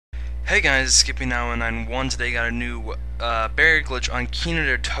Hey guys, Skippy now in 91. Today got a new barrier glitch on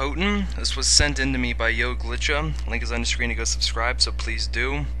Kino Toten. This was sent in to me by Yo Glitcha. Link is on the screen to go subscribe, so please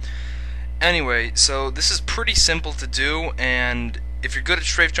do. Anyway, so this is pretty simple to do, and if you're good at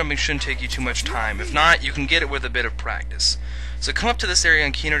strafe jumping, shouldn't take you too much time. If not, you can get it with a bit of practice. So come up to this area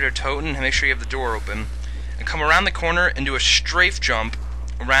on Kino Toten and make sure you have the door open, and come around the corner and do a strafe jump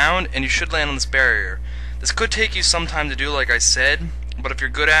around, and you should land on this barrier. This could take you some time to do, like I said, but if you're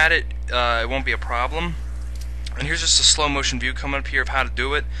good at it, it won't be a problem. And here's just a slow motion view coming up here of how to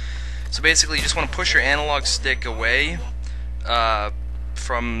do it. So basically you just want to push your analog stick away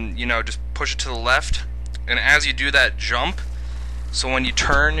from, just push it to the left, and as you do that, jump. So when you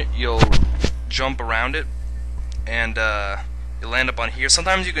turn, you'll jump around it, and you'll land up on here.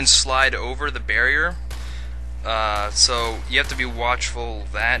 Sometimes you can slide over the barrier, so you have to be watchful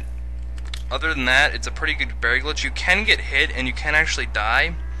of that. Other than that, it's a pretty good barrier glitch. You can get hit and you can actually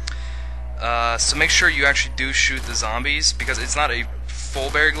die, so make sure you actually do shoot the zombies, because it's not a full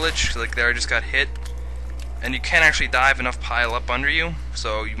barrier glitch. Like there, I just got hit, and you can actually die if enough pile up under you,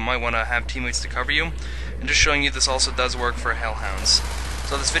 so you might want to have teammates to cover you. And just showing you, this also does work for hellhounds.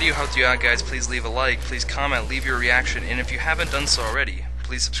 So if this video helped you out, guys, please leave a like, please comment, leave your reaction, and if you haven't done so already,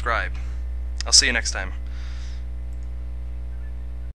 please subscribe. I'll see you next time.